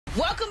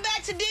Welcome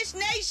back to Dish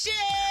Nation.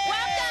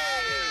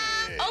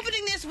 Welcome.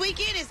 Opening this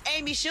weekend is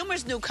Amy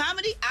Schumer's new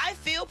comedy, I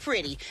Feel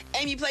Pretty.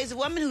 Amy plays a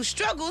woman who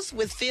struggles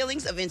with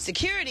feelings of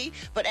insecurity,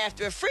 but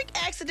after a freak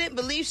accident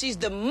believes she's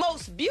the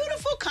most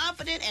beautiful,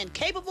 confident, and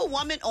capable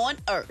woman on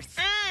earth.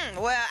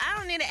 Well, I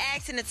don't need an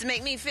accident to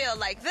make me feel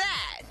like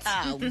that.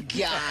 Oh,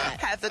 God.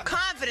 Have the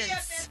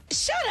confidence.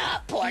 Shut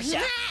up,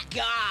 Porsha.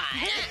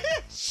 God.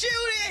 Shoot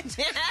it.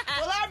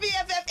 Well, our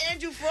BFF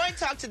Andrew Freund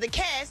talked to the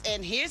cast,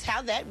 and here's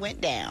how that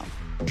went down.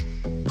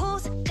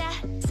 Who's that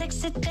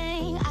sexy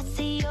thing I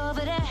see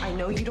over there? I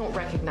know you don't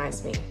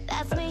recognize me.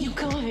 That's me. You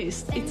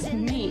guys, it's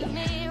me.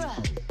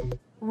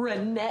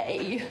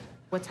 Renee.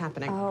 What's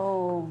happening?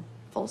 Oh,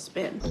 full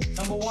spin.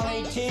 Number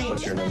 118.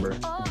 What's your number?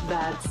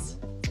 That's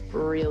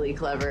really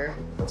clever.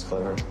 That's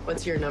clever.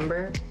 What's your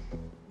number?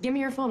 Give me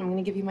your phone. I'm going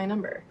to give you my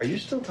number. Are you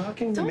still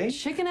talking to Don't me?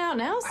 chicken out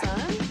now, son.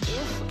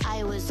 If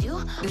I was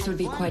you, This would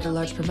be quite a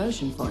large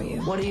promotion for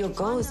you. What are your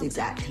goals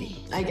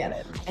exactly? I get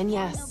it. And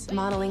yes,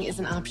 modeling is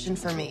an option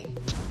for me.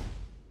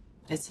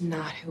 But it's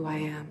not who I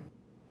am.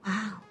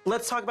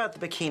 Let's talk about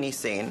the bikini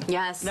scene.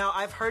 Yes. Now,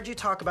 I've heard you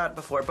talk about it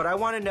before, but I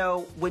want to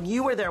know, when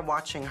you were there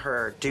watching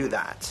her do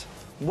that,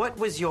 what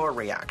was your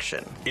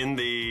reaction? In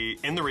the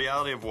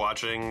reality of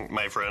watching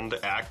my friend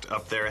act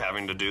up there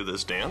having to do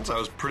this dance, I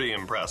was pretty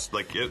impressed.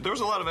 Like, there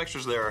was a lot of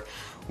extras there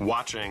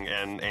watching,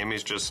 and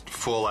Amy's just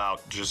full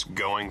out, just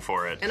going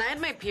for it. And I had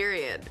my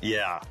period.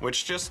 Yeah,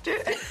 which just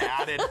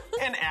added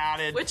an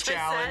added Which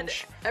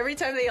challenge. I said, every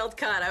time they yelled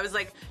cut, I was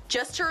like,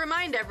 just to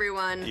remind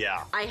everyone,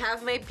 Yeah. I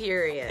have my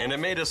period. And it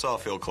made us all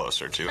feel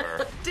closer to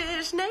her.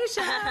 Dish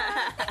Nation.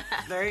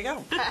 There you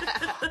go.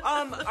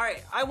 All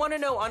right, I want to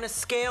know, on a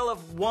scale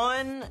of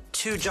 1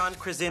 to John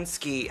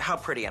Krasinski, how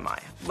pretty am I?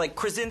 Like,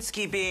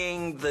 Krasinski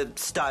being the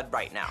stud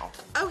right now.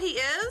 Oh, he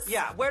is?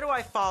 Yeah, where do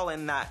I fall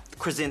in that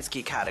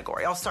Krasinski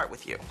category? I'll start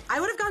with you. I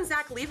would have gone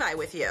Zach Levi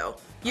with you.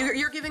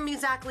 You're giving me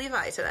Zach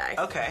Levi today.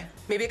 Okay.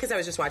 Maybe because I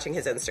was just watching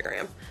his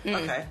Instagram.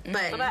 Okay. But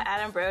What about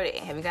Adam Brody?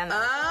 Have you gotten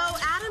that? oh,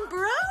 Adam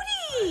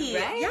Brody!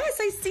 Right? Yes,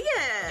 I see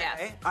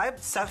it. Yeah.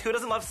 Seth, who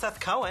doesn't love Seth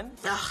Cohen?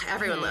 Ugh,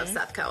 everyone loves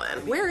Seth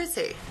Cohen. Where is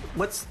he?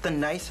 What's the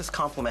nicest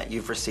compliment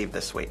you've received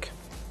this week?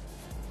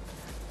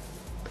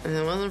 And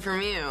it wasn't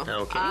from you.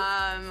 Okay.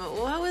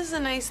 What was the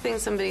nice thing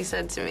somebody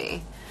said to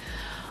me?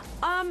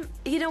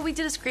 You know, we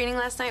did a screening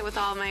last night with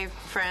all my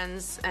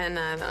friends and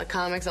the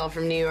comics all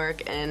from New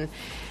York, and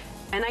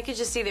I could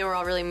just see they were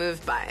all really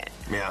moved by it.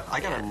 Yeah, I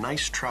got a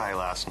nice try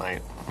last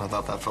night. I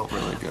thought that felt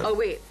really good. Oh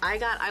wait,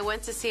 I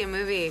went to see a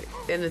movie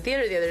in the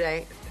theater the other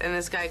day, and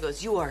this guy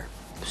goes, "You are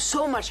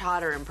so much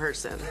hotter in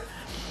person."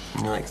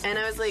 Like, And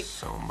I was like,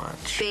 so much.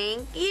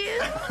 "Thank you."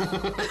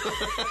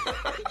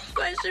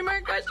 Question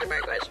mark, question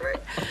mark, question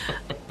mark.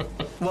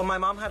 Well, my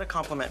mom had a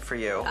compliment for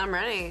you. I'm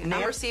ready.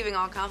 I'm receiving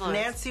all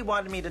compliments. Nancy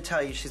wanted me to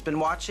tell you she's been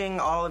watching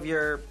all of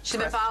your. She's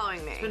been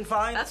following me. She's been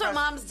following. That's what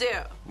moms do.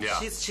 Yeah.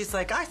 She's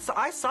like,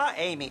 I saw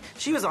Amy.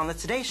 She was on the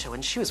Today Show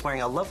and she was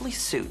wearing a lovely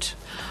suit.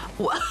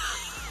 What?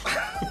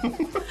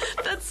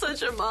 That's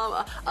such a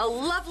mom. A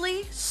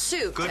lovely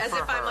suit. Good As for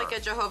if I'm her. like a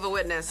Jehovah's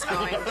Witness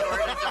going door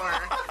to door.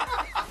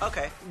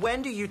 Okay.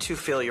 When do you two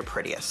feel your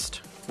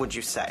prettiest, would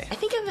you say? I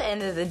think at the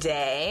end of the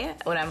day,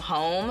 when I'm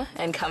home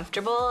and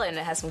comfortable and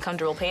I have some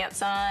comfortable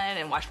pants on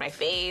and wash my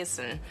face,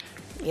 and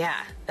yeah,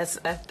 I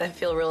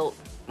feel real.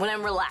 When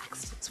I'm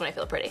relaxed, that's when I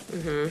feel pretty.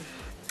 Mm-hmm.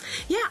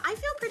 Yeah, I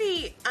feel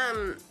pretty,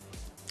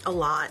 a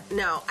lot.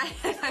 No,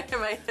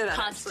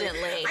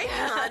 Constantly. I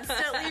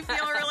constantly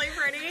feel really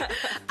pretty.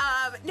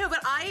 No, but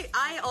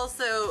I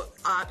also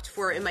opt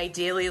for, in my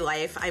daily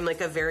life, I'm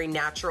like a very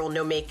natural,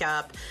 no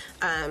makeup,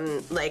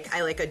 like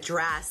I like a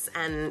dress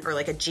or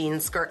like a jean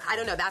skirt. I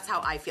don't know, that's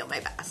how I feel my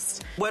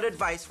best. What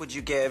advice would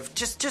you give,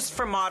 just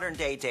for modern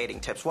day dating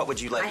tips? What would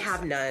you like? I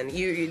have none.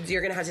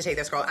 You're gonna have to take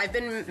this, girl. I've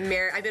been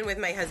married. I've been with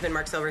my husband,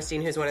 Mark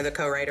Silverstein, who's one of the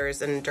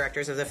co-writers and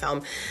directors of the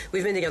film.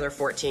 We've been together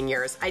 14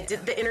 years.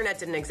 The internet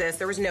didn't exist.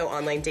 There was no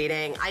online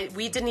dating.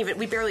 We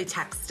barely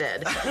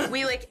texted.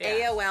 We like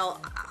AOL.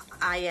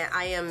 I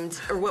am,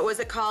 or what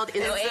was it called?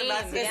 We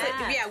AIM'd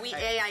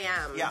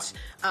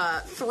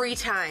 3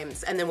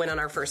 times and then went on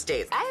our first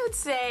date. I would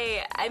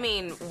say, I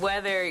mean,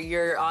 whether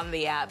you're on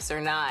the apps or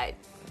not,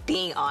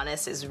 being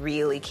honest is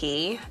really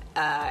key,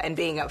 and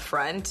being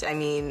upfront. I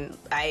mean,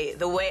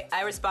 the way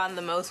I respond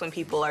the most when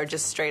people are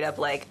just straight up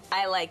like,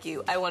 I like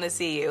you, I want to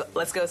see you,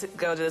 let's go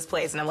to this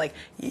place, and I'm like,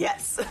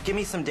 yes. Give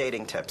me some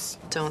dating tips.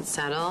 Don't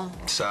settle.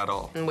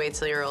 Settle. And wait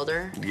till you're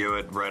older. Do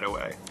it right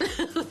away.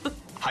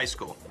 High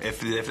school. If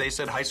they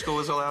said high school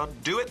was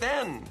allowed, do it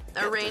then.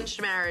 Arranged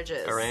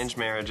marriages. Arranged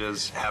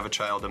marriages, have a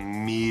child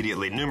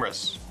immediately.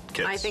 Numerous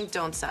kids. I think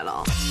don't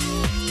settle.